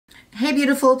Hey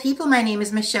beautiful people, my name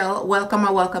is Michelle. Welcome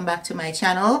or welcome back to my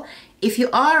channel. If you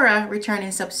are a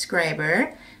returning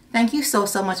subscriber, thank you so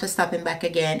much for stopping back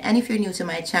again. And if you're new to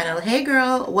my channel, hey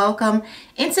girl, welcome.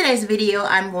 In today's video,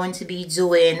 I'm going to be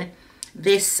doing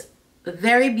this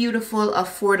very beautiful,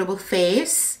 affordable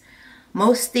face.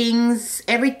 Most things,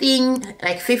 everything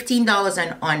like $15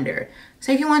 and under.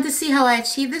 So if you want to see how I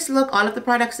achieve this look, all of the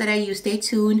products that I use, stay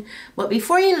tuned. But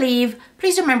before you leave,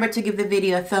 please remember to give the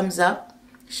video a thumbs up,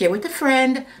 share with a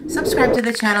friend, subscribe to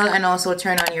the channel, and also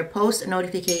turn on your post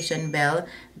notification bell.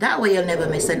 That way you'll never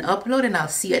miss an upload, and I'll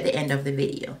see you at the end of the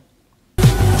video.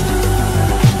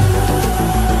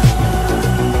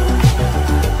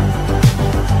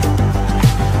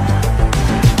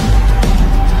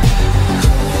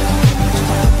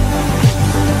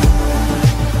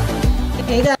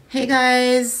 Hey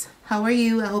guys, how are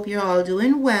you? I hope you're all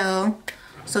doing well.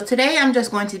 So today I'm just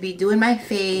going to be doing my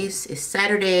face. It's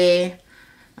Saturday.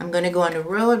 I'm gonna go on the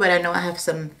road, but I know I have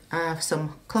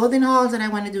some clothing hauls that I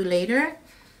want to do later.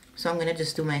 So I'm gonna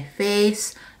just do my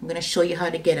face. I'm gonna show you how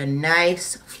to get a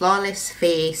nice, flawless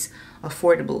face,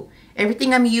 affordable.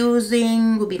 Everything I'm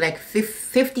using will be like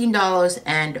 $15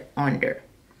 and under.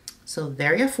 So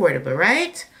very affordable,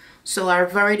 right? So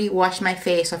I've already washed my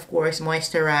face, of course,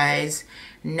 moisturize.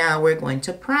 Now we're going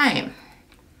to prime,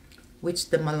 which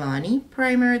the Milani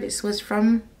primer. This was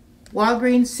from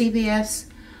Walgreens, CVS.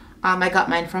 I got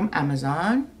mine from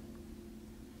Amazon,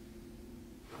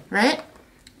 right?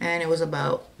 And it was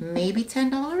about maybe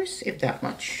 $10, if that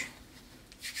much.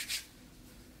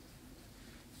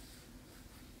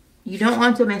 You don't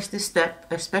want to miss this step,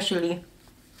 especially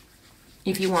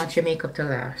if you want your makeup to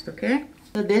last, okay?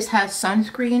 So this has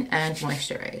sunscreen and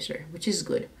moisturizer, which is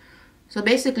good. So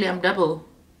basically I'm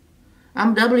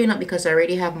doubling up because I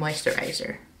already have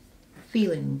moisturizer.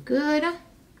 Feeling good.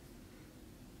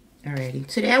 Alrighty,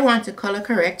 today I want to color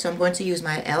correct, so I'm going to use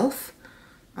my e.l.f.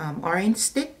 Orange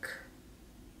stick.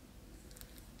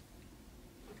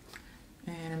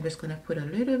 And I'm just going to put a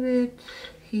little bit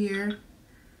here,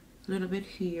 a little bit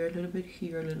here, a little bit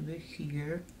here, a little bit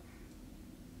here.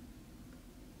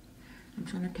 I'm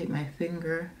just going to take my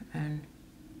finger and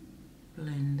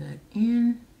blend that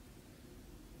in.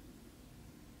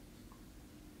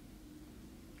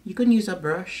 You can use a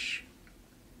brush,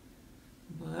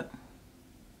 but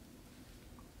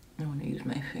I want to use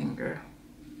my finger.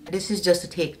 This is just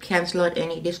to cancel out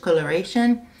any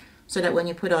discoloration, so that when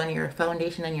you put on your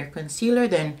foundation and your concealer,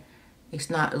 then it's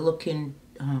not looking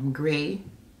gray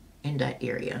in that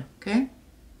area, okay?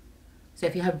 So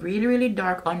if you have really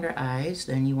dark under eyes,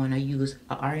 then you want to use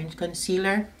an orange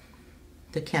concealer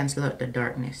to cancel out the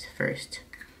darkness first.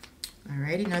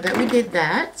 Alrighty, now that we did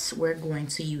that, we're going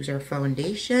to use our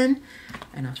foundation.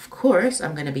 And of course,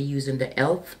 I'm going to be using the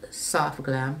e.l.f. Soft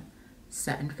Glam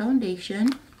Satin Foundation.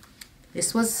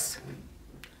 This was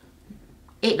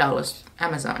 $8,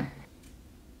 Amazon.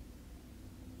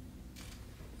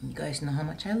 You guys know how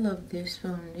much I love this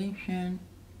foundation.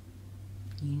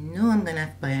 You know I'm going to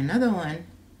have to buy another one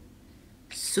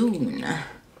soon.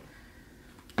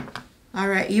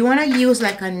 Alright, you want to use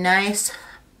like a nice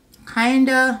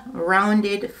kinda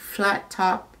rounded flat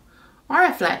top or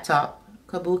a flat top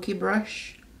kabuki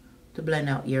brush to blend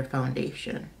out your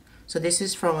foundation. So this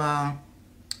is from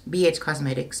BH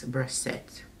Cosmetics brush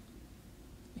set.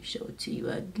 Let me show it to you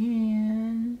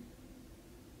again.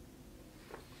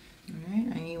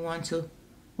 Alright, and you want to,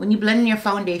 when you blend in your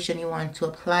foundation, you want to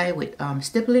apply with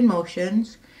stippling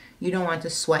motions. You don't want to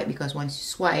swipe, because once you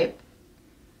swipe,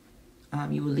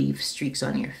 you will leave streaks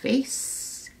on your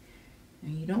face.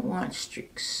 And you don't want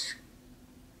streaks.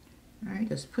 Alright,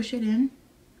 just push it in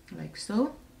like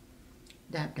so.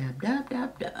 Dab, dab, dab,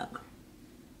 dab, dab.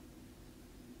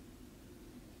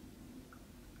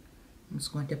 I'm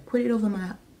just going to put it over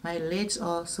my lids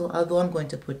also, although I'm going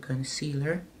to put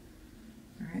concealer.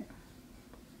 Alright.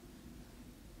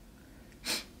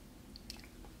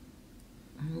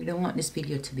 We don't want this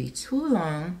video to be too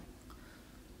long,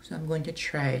 so I'm going to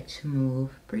try to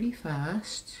move pretty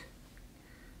fast.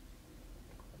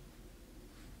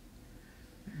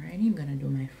 Alrighty, I'm gonna do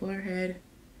my forehead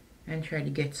and try to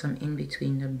get some in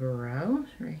between the brows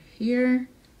right here.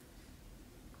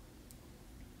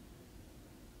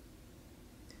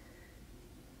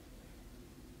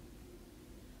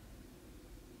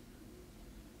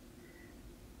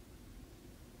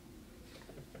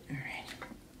 Alright,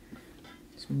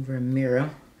 let's move our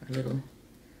mirror a little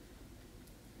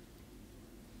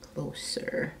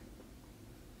closer.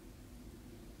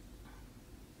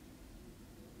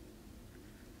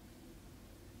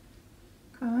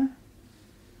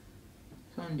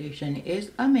 Foundation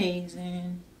is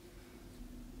amazing.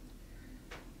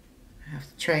 I have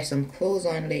to try some clothes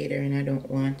on later, and I don't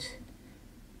want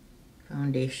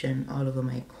foundation all over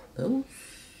my clothes.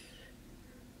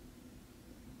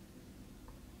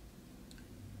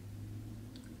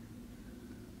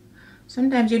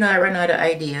 Sometimes, you know, I run out of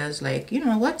ideas, like, you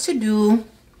know, what to do.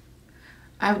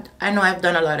 I know I've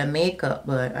done a lot of makeup,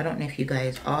 but I don't know if you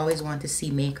guys always want to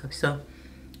see makeup. So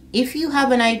if you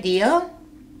have an idea,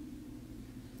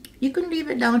 you can leave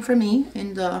it down for me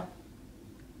in the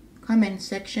comment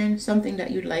section, something that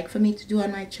you'd like for me to do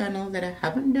on my channel that I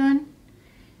haven't done,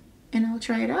 and I'll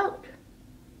try it out,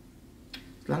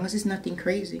 as long as it's nothing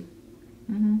crazy.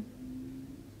 All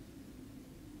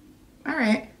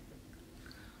right,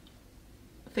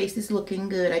 face is looking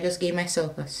good. I just gave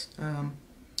myself a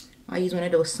I use one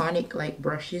of those Sonic like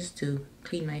brushes to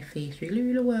clean my face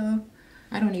really well.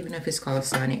 I don't even know if it's called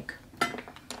Sonic.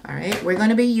 All right, we're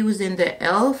gonna be using the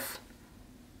e.l.f.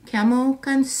 Camo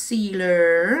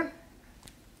Concealer.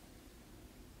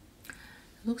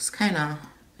 Looks kind of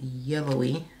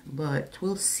yellowy, but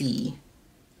we'll see.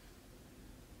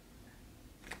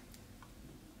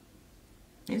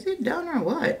 Is it done or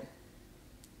what?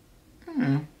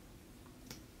 Don't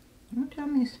tell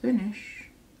me it's finished.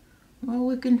 Well,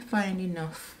 we can find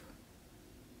enough.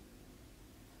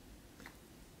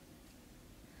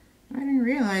 I didn't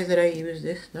realize that I used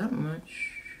this that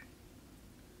much.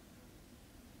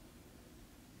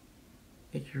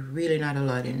 It's really not a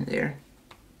lot in there.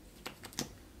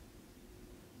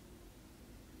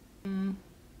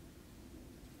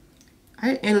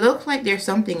 It looks like there's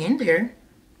something in there,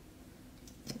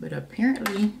 but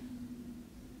apparently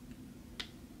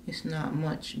it's not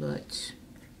much. But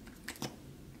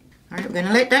all right, we're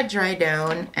gonna let that dry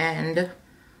down, and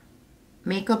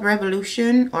Makeup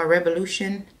Revolution or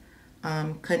Revolution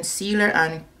concealer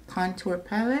and contour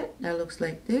palette that looks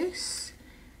like this.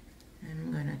 And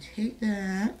I'm gonna take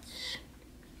that,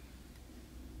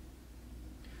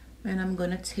 and I'm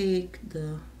gonna take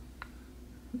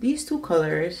these two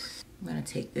colors. I'm gonna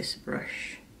take this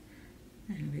brush,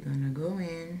 and we're gonna go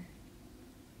in,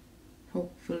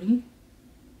 hopefully.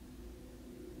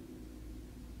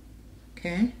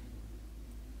 Okay,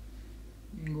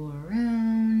 and go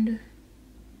around.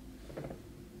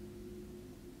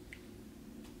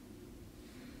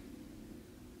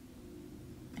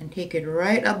 And take it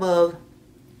right above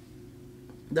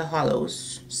the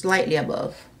hollows, slightly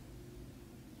above.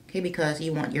 Okay, because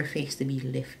you want your face to be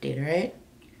lifted, right?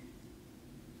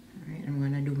 All right, I'm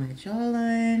gonna do my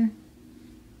jawline.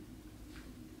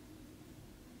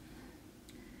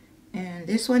 And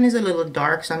this one is a little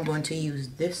dark, so I'm going to use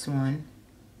this one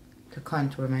to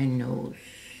contour my nose.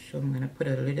 So I'm gonna put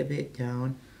a little bit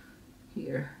down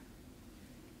here.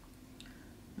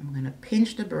 I'm gonna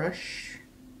pinch the brush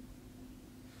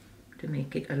to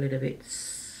make it a little bit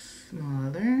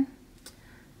smaller.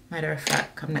 Matter of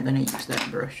fact, I'm not gonna use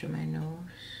that brush on my nose.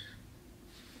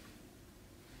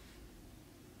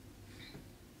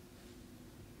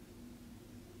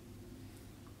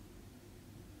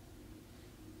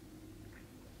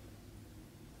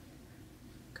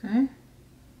 Okay.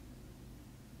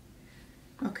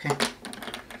 Okay.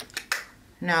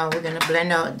 Now we're gonna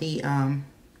blend out the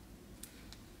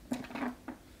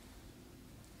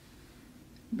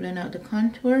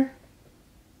contour.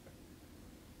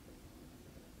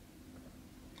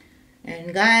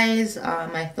 And guys,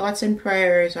 my thoughts and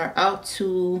prayers are out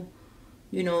to,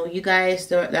 you know, you guys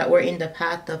that were in the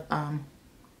path of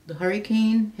the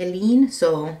Hurricane Helene.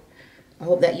 So I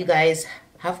hope that you guys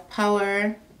have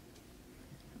power.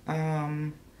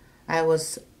 I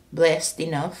was blessed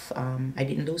enough. I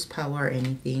didn't lose power or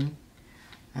anything.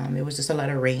 It was just a lot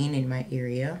of rain in my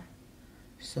area.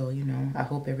 So, you know, I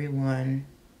hope everyone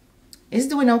is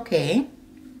doing okay.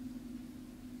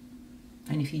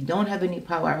 And if you don't have any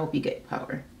power, I hope you get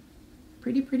power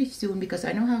pretty soon, because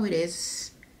I know how it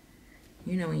is.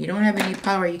 You know, when you don't have any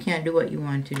power, you can't do what you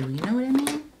want to do. You know what I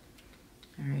mean?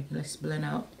 All right, let's blend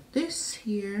out this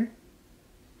here.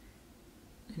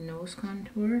 The nose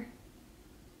contour.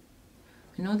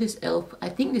 I know this e.l.f. I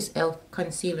think this e.l.f.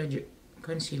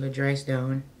 concealer dries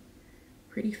down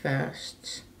pretty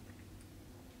fast.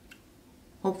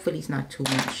 Hopefully it's not too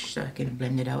much, so I can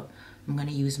blend it out. I'm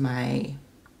gonna use my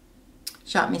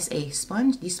Shop Miss A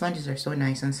sponge. These sponges are so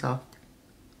nice and soft.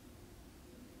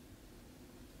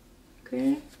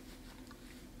 Okay.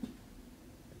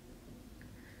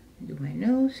 Do my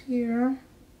nose here.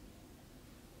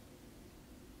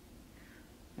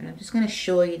 And I'm just gonna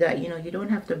show you that, you know, you don't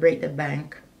have to break the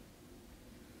bank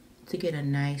to get a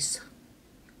nice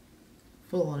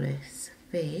flawless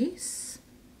face.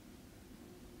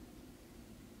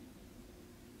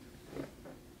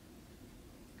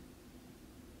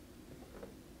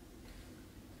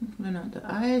 Blend out the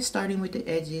eyes, starting with the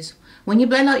edges. When you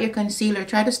blend out your concealer,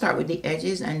 try to start with the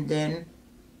edges and then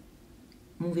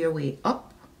move your way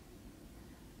up.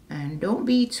 And don't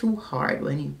be too hard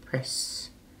when you press.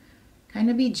 Kind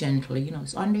of be gentle, you know,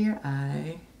 it's under your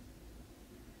eye.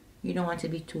 You don't want to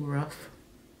be too rough.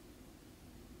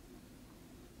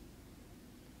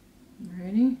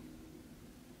 Ready?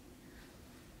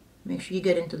 Make sure you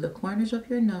get into the corners of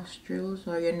your nostrils,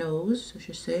 or your nose, I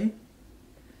should say.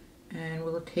 And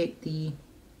we'll take the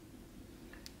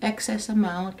excess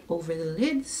amount over the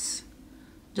lids,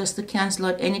 just to cancel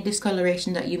out any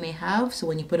discoloration that you may have. So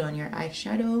when you put on your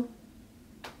eyeshadow,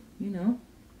 you know,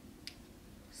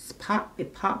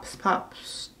 it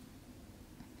pops.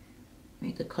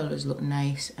 Make the colors look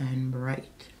nice and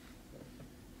bright.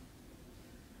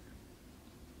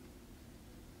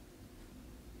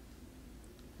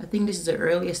 I think this is the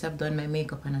earliest I've done my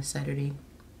makeup on a Saturday.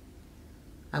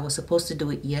 I was supposed to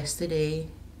do it yesterday,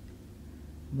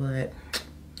 but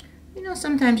you know,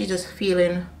 sometimes you're just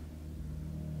feeling,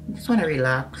 you just want to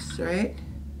relax, right?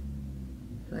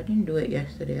 So I didn't do it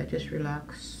yesterday. I just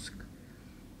relaxed,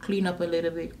 clean up a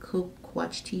little bit, cook,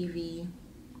 watch TV.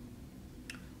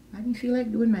 I didn't feel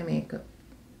like doing my makeup.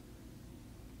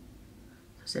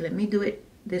 So let me do it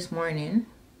this morning.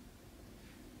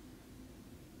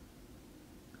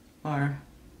 Or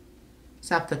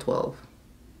it's after 12.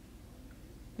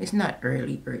 It's not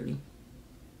early,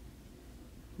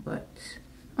 but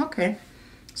okay.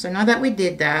 So now that we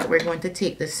did that, we're going to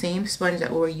take the same sponge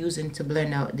that we were using to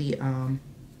blend out the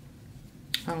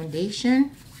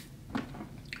foundation.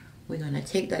 We're going to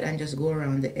take that and just go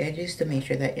around the edges to make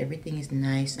sure that everything is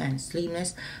nice and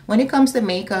seamless. When it comes to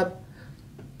makeup,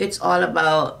 it's all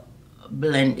about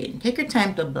blending. Take your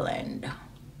time to blend,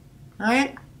 all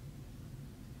right?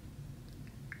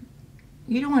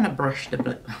 You don't want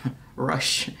to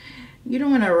rush. You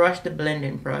don't want to rush the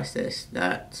blending process.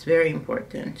 That's very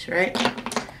important, right?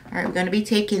 All right, we're going to be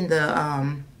taking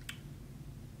the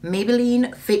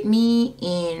Maybelline Fit Me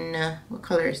in, what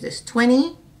color is this?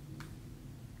 20.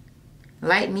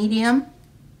 Light medium.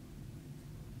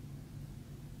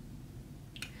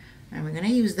 And we're going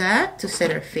to use that to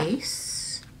set our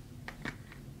face.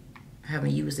 I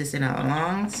haven't used this in a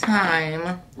long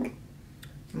time.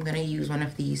 I'm going to use one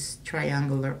of these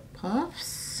triangular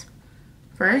puffs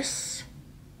first.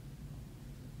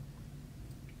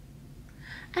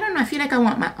 I don't know, I feel like I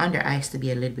want my under eyes to be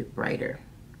a little bit brighter.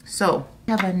 So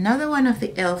I have another one of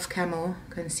the e.l.f. Camo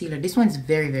Concealer. This one's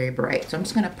very, very bright. So I'm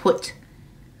just going to put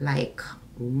like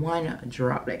one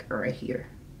drop, like right here.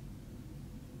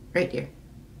 Right there.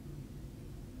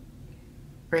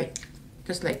 Right.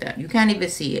 Just like that. You can't even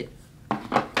see it.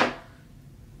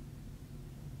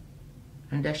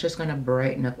 And that's just gonna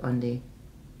brighten up on the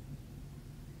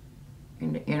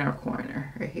in the inner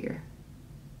corner right here.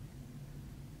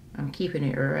 I'm keeping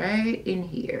it right in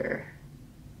here.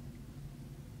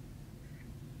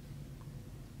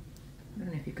 I don't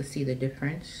know if you can see the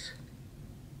difference.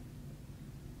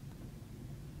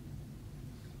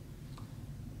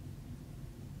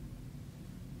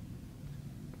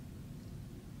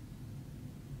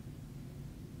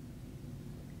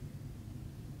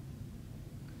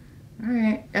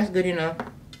 Alright, that's good enough.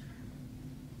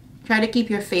 Try to keep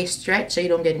your face stretched so you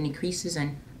don't get any creases,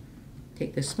 and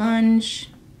take the sponge.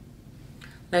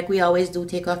 Like we always do,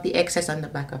 take off the excess on the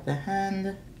back of the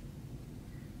hand.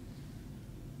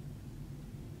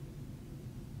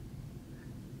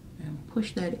 And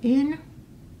push that in.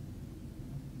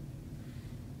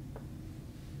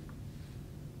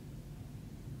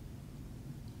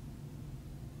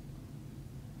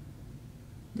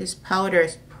 This powder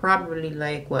is probably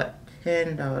like what?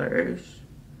 $10.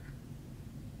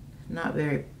 Not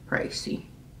very pricey.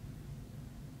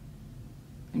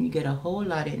 And you get a whole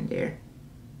lot in there.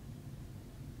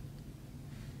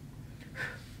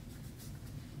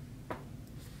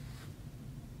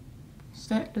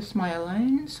 Set the smile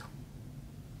lines.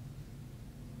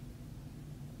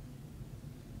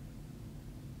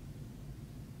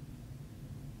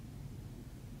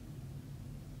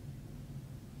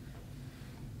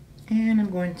 And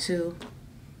I'm going to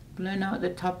blend out the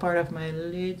top part of my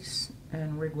lids,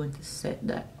 and we're going to set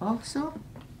that also.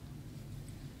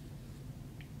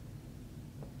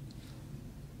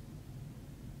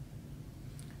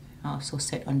 Also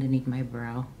set underneath my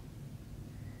brow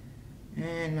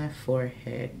and my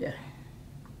forehead.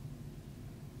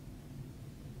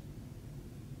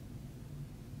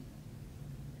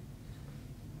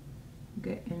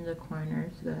 Get in the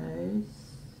corners, guys.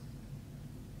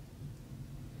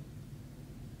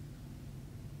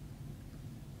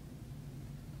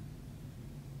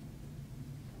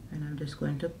 And I'm just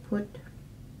going to put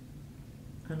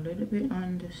a little bit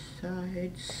on the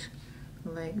sides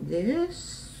like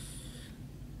this.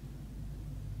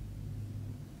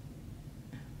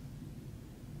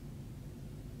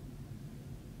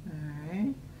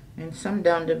 Alright, and some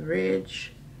down the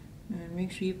bridge, and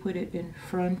make sure you put it in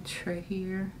front right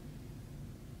here.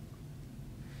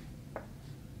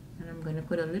 And I'm going to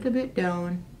put a little bit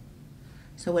down,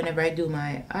 so whenever I do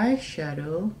my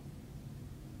eyeshadow,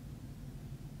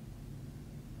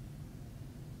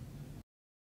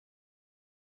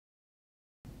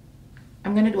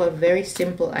 I'm going to do a very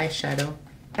simple eyeshadow.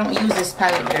 I don't use this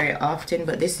palette very often,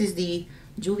 but this is the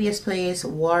Juvias Place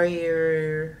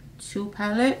Warrior 2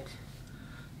 palette.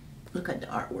 Look at the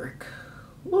artwork.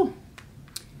 Woo.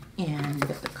 And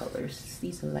look at the colors.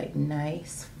 These are like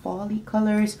nice fall-y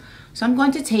colors. So I'm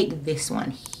going to take this one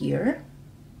here,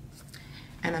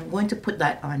 and I'm going to put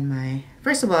that on my,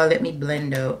 first of all, let me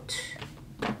blend out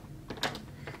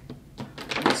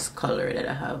this color that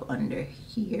I have under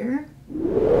here,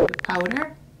 the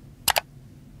powder.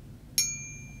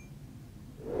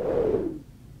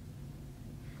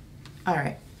 All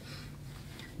right,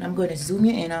 now I'm going to zoom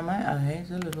you in on my eyes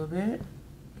a little bit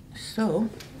so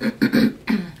you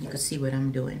can see what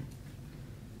I'm doing.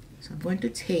 So I'm going to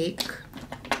take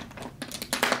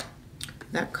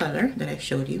that color that I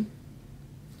showed you,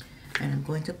 and I'm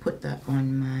going to put that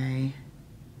on my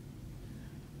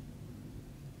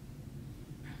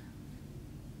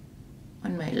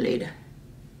lid.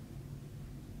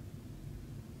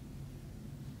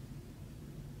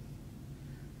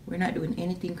 We're not doing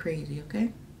anything crazy,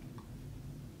 okay?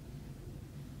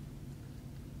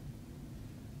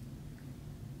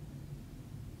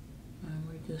 And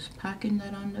we're just packing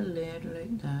that on the lid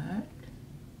like that.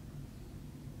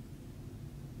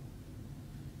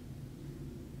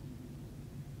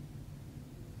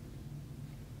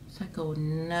 It's like a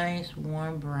nice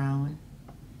warm brown.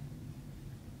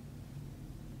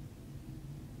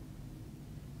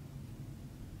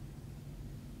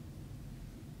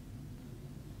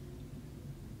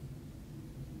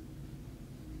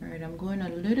 Alright, I'm going a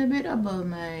little bit above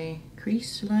my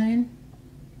crease line.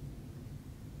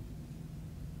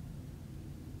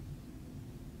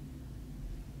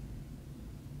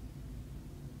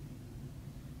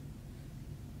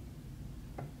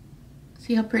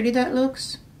 See how pretty that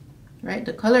looks? Right?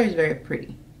 The color is very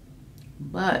pretty.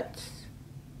 But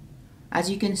as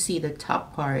you can see, the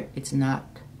top part, it's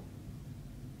not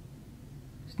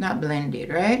blended,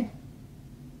 right?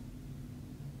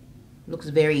 Looks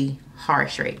very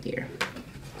harsh right there.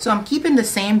 So I'm keeping the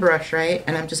same brush, right?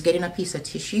 And I'm just getting a piece of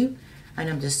tissue, and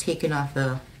I'm just taking off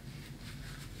the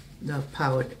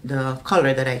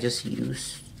color that I just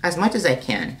used as much as I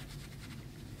can,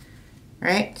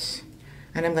 right?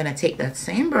 And I'm gonna take that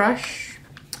same brush.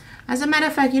 As a matter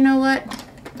of fact, you know what?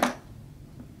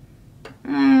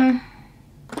 I'm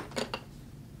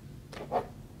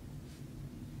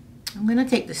gonna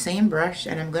take the same brush,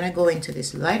 and I'm gonna go into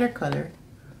this lighter color,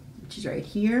 which is right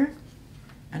here,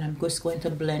 and I'm just going to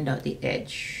blend out the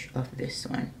edge of this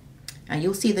one, and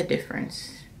you'll see the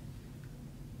difference.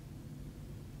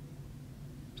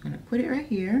 I'm gonna put it right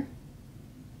here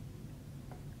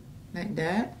like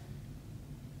that.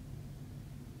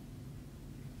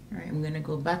 All right, I'm gonna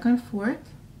go back and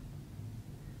forth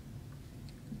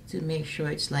to make sure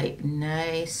it's like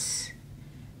nice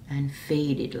and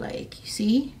faded, like, you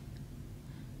see?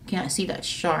 Can't see that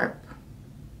sharp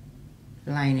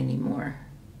line anymore.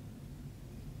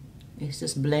 It's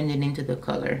just blending into the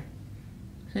color.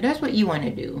 So that's what you want to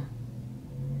do.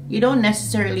 You don't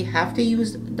necessarily have to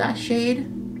use that shade,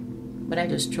 but I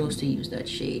just chose to use that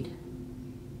shade.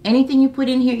 Anything you put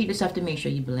in here, you just have to make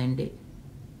sure you blend it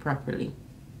properly.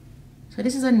 So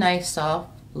this is a nice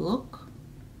soft look,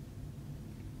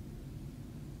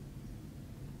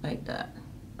 like that.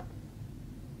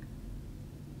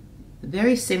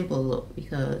 Very simple look,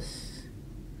 because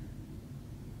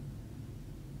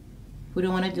we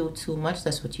don't want to do too much.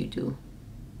 That's what you do.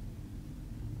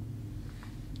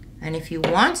 And if you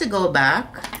want to go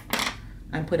back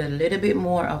and put a little bit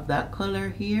more of that color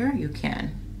here, you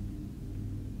can,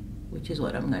 which is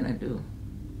what I'm gonna do.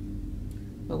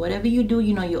 But whatever you do,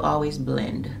 you know, you always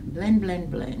blend. Blend,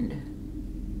 blend, blend.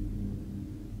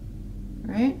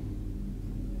 Right?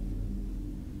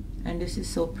 And this is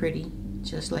so pretty,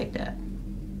 just like that.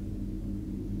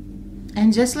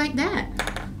 And just like that.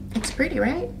 It's pretty,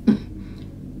 right?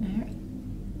 Alright.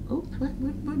 Oops,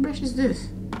 what brush is this?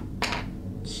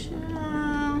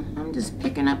 I'm just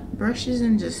picking up brushes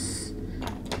and just...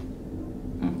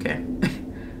 Okay.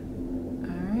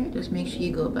 Alright, just make sure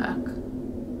you go back.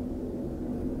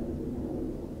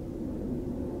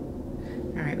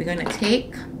 Alright, we're gonna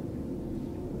take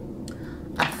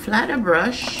a flatter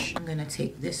brush. I'm gonna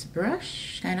take this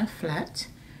brush, kind of flat,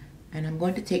 and I'm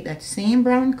going to take that same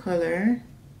brown color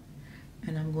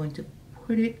and I'm going to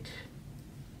put it,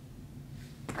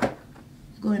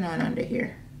 what's going on under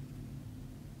here?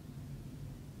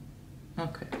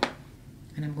 Okay.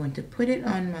 And I'm going to put it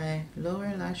on my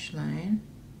lower lash line.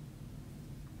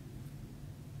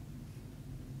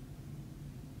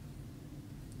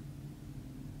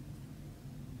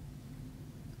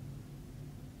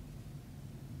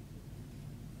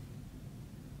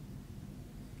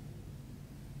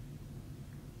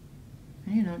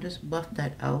 You know, just buff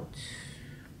that out.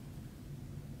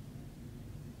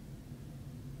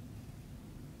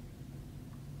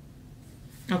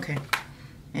 Okay,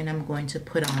 and I'm going to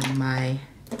put on my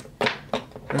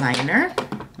liner,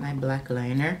 my black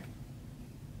liner.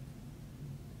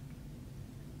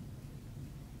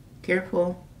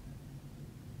 Careful,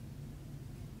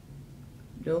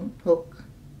 don't poke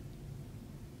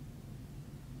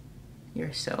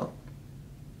yourself.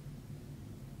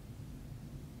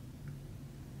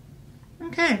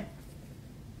 Okay,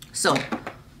 so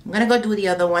I'm gonna go do the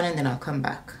other one and then I'll come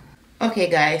back. Okay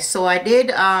guys, so I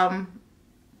did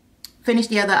finish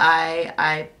the other eye.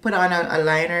 I put on a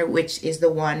liner, which is the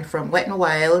one from Wet n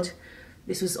Wild.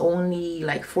 This was only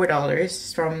like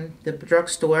 $4 from the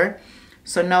drugstore.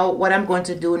 So now what I'm going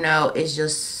to do now is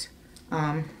just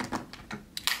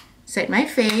set my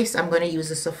face. I'm going to use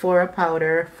the Sephora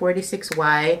powder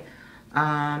 46Y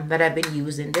that I've been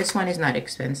using. This one is not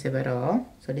expensive at all,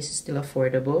 so this is still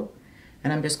affordable.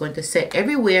 And I'm just going to set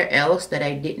everywhere else that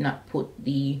I did not put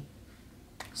the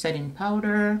setting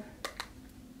powder.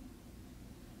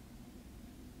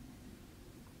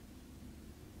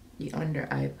 The under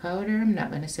eye powder. I'm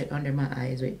not going to set under my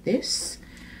eyes with this.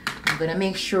 I'm going to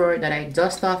make sure that I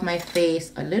dust off my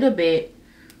face a little bit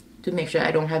to make sure I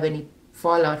don't have any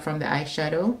fallout from the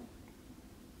eyeshadow.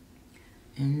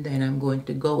 And then I'm going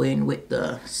to go in with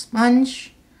the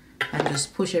sponge and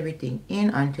just push everything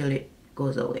in until it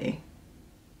goes away.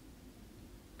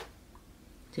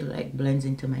 Till it like blends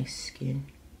into my skin.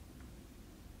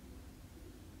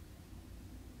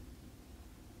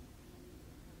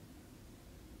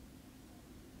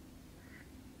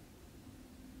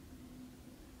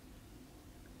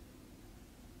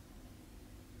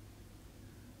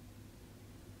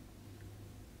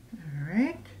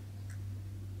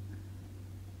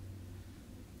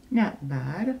 Not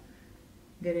bad.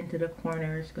 Get into the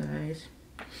corners, guys.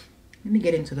 Let me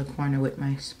get into the corner with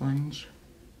my sponge.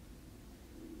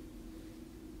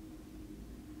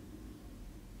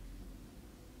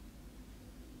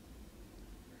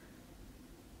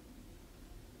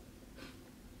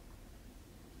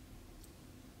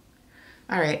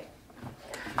 All right.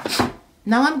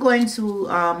 Now I'm going to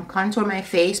contour my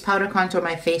face, powder contour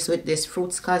my face with this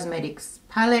Fruits Cosmetics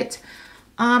palette.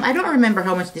 I don't remember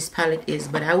how much this palette is,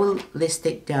 but I will list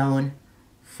it down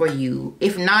for you.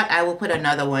 If not, I will put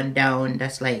another one down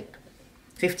that's like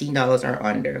 $15 or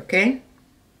under, okay?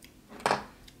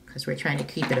 Because we're trying to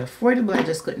keep it affordable. I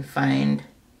just couldn't find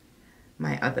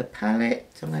my other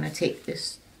palette. So I'm going to take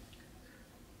this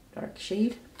dark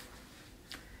shade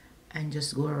and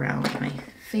just go around my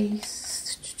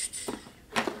face.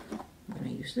 I'm going to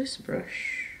use this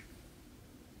brush.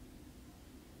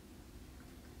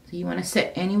 So you want to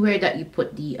set anywhere that you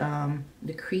put the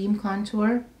cream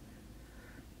contour.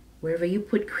 Wherever you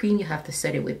put cream, you have to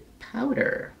set it with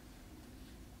powder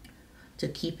to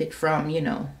keep it from, you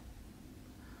know,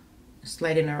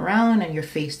 sliding around and your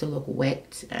face to look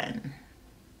wet and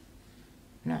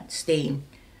not staying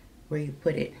where you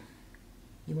put it.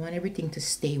 You want everything to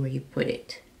stay where you put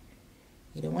it.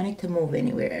 You don't want it to move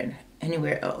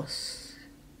anywhere else.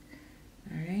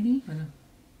 Alrighty.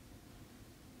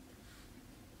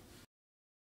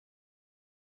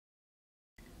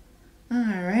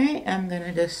 Alright, I'm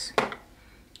gonna just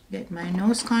get my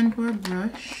nose contour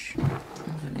brush.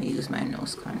 I'm gonna use my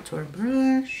nose contour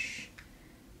brush.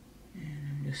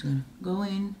 And I'm just gonna go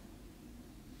in,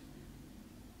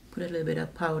 put a little bit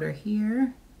of powder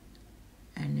here,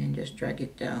 and then just drag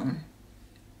it down.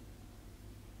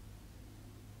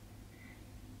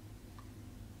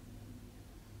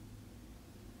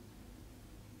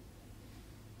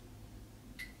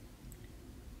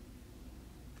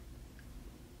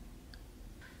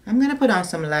 I'm gonna put on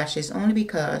some lashes only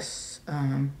because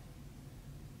I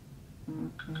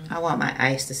want my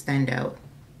eyes to stand out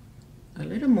a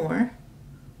little more,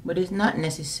 but it's not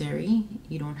necessary.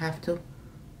 You don't have to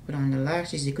put on the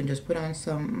lashes. You can just put on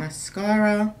some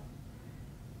mascara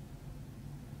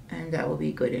and that will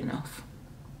be good enough.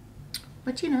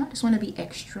 But you know, I just want to be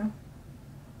extra.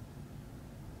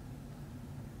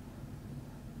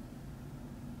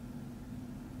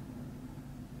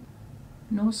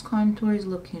 Nose contour is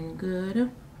looking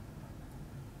good.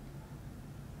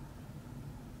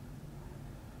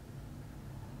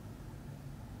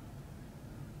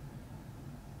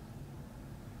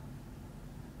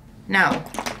 Now,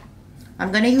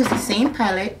 I'm going to use the same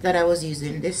palette that I was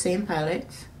using, this same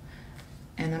palette.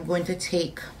 And I'm going to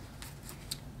take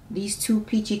these two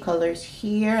peachy colors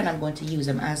here and I'm going to use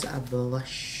them as a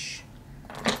blusher.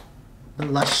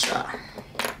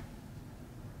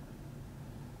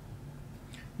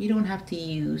 You don't have to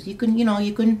use, you can,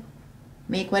 you can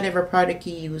make whatever product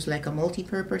you use like a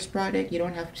multi-purpose product. You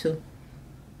don't have to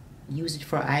use it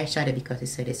for eyeshadow because it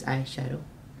said it's eyeshadow.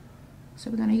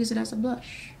 So we're going to use it as a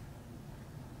blush.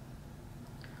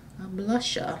 A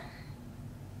blusher.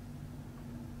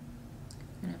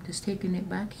 And I'm just taking it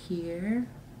back here.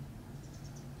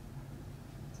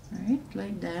 Alright,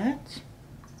 like that.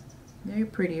 Very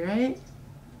pretty, right?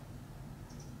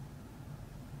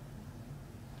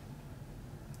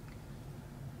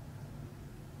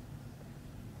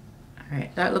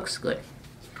 Alright, that looks good.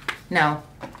 Now,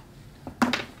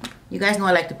 you guys know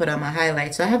I like to put on my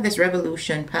highlights. So I have this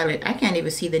Revolution palette. I can't even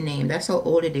see the name. That's how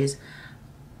old it is.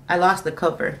 I lost the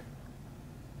cover.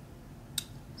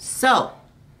 So,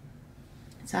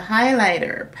 it's a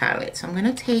highlighter palette. So I'm going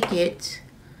to take it.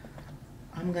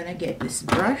 I'm going to get this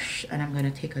brush and I'm going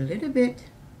to take a little bit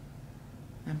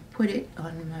and put it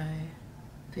on my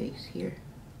face here.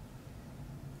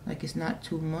 Like it's not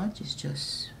too much. It's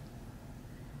just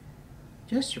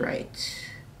right.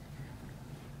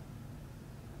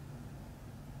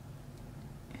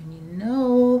 And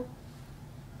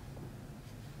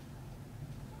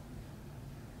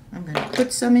I'm going to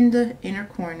put some in the inner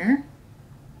corner.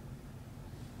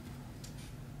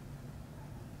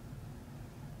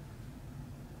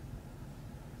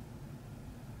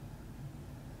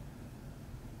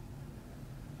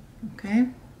 Okay.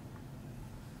 And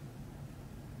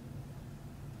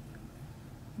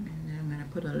then I'm going to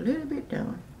put a little bit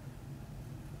down.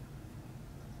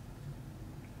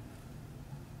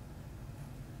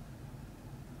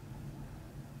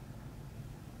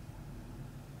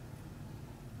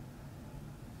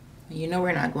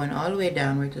 We're not going all the way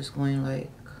down. We're just going like,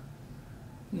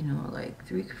 like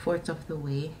 3/4 of the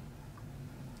way.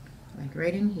 Like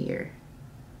right in here.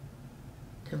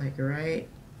 To like right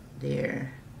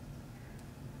there.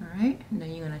 Alright, and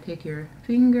then you're going to take your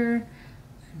finger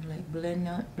and like blend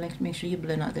out, make sure you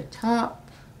blend out the top.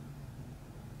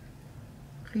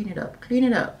 Clean it up, clean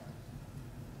it up.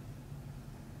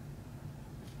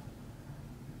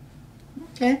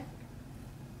 Okay.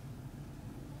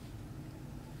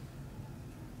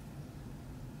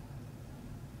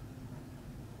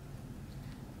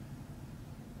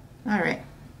 Alright.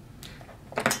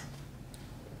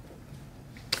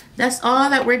 That's all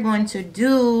that we're going to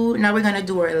do. Now we're going to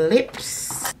do our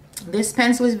lips. This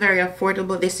pencil is very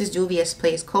affordable. This is Juvias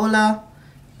Place Kola.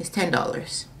 It's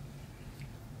 $10.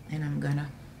 And I'm gonna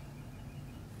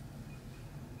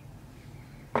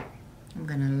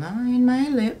line my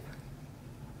lip.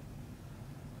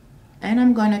 And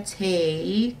I'm gonna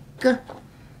take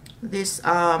this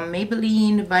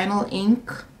Maybelline Vinyl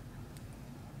Ink.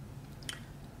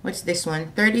 What's this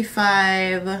one?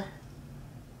 35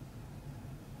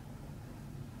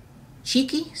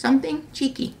 Cheeky something?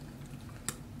 Cheeky.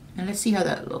 And let's see how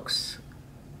that looks.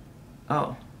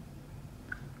 Oh.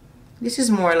 This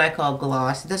is more like a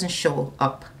gloss. It doesn't show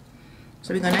up.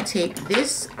 So we're gonna take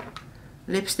this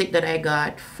lipstick that I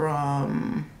got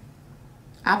from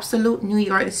Absolute New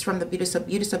York. This is from the beauty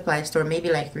supply store, maybe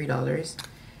like $3.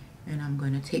 And I'm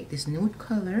gonna take this nude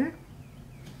color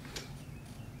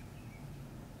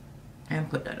and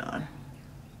put that on.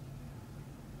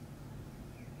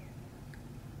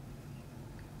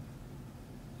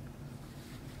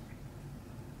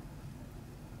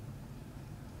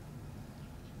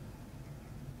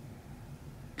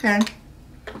 Okay.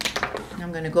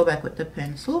 I'm gonna go back with the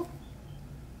pencil.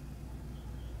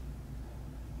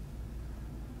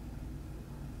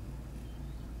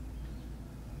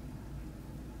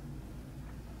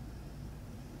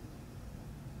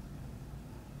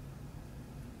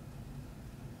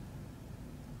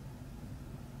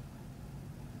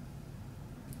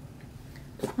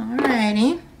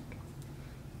 Alrighty,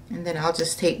 and then I'll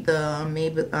just take the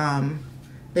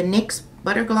the NYX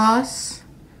Butter Gloss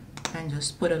and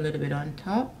just put a little bit on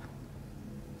top.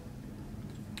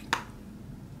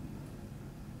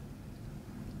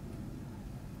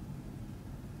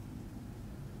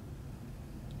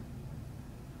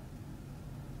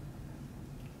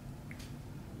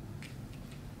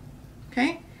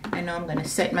 Okay, and now I'm gonna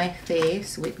set my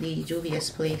face with the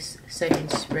Juvias Place setting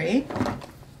spray.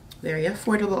 Very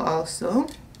affordable also.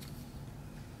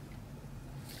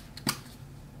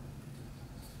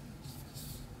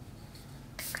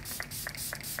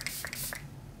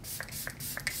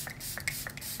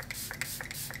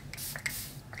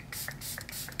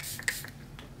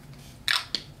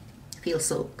 Feels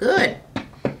so good.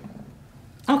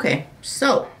 Okay,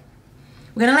 so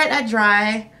we're gonna let that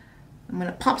dry. I'm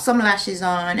gonna pop some lashes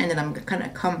on and then I'm gonna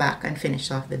come back and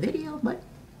finish off the video. But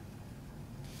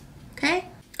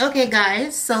okay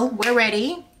guys, so we're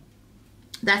ready.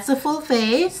 That's a full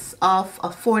face of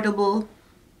affordable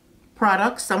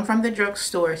products, some from the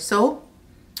drugstore. So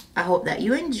I hope that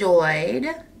you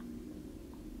enjoyed.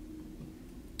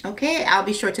 Okay, I'll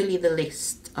be sure to leave the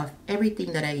list of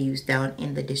everything that I use down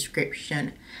in the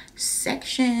description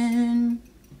section.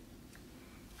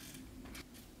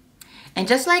 And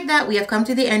just like that, we have come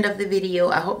to the end of the video.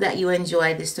 I hope that you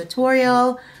enjoyed this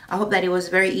tutorial. I hope that it was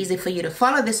very easy for you to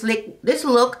follow. This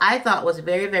look I thought was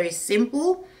very, very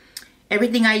simple.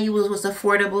 Everything I used was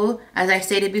affordable. As I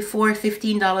stated before,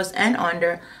 $15 and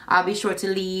under. I'll be sure to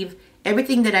leave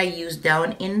everything that I used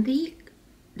down in the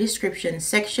description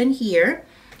section here.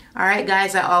 Alright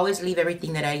guys, I always leave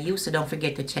everything that I use, so don't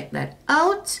forget to check that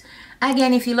out.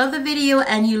 Again, if you love the video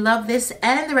and you love this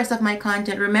and the rest of my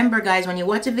content, remember guys, when you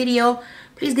watch a video,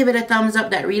 please give it a thumbs up.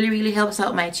 That really, really helps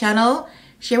out my channel.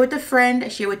 Share with a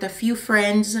friend, share with a few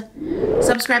friends.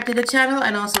 Subscribe to the channel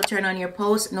and also turn on your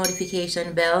post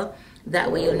notification bell.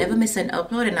 That way you'll never miss an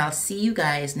upload, and I'll see you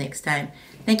guys next time.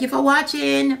 Thank you for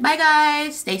watching. Bye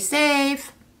guys. Stay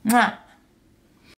safe. Mwah.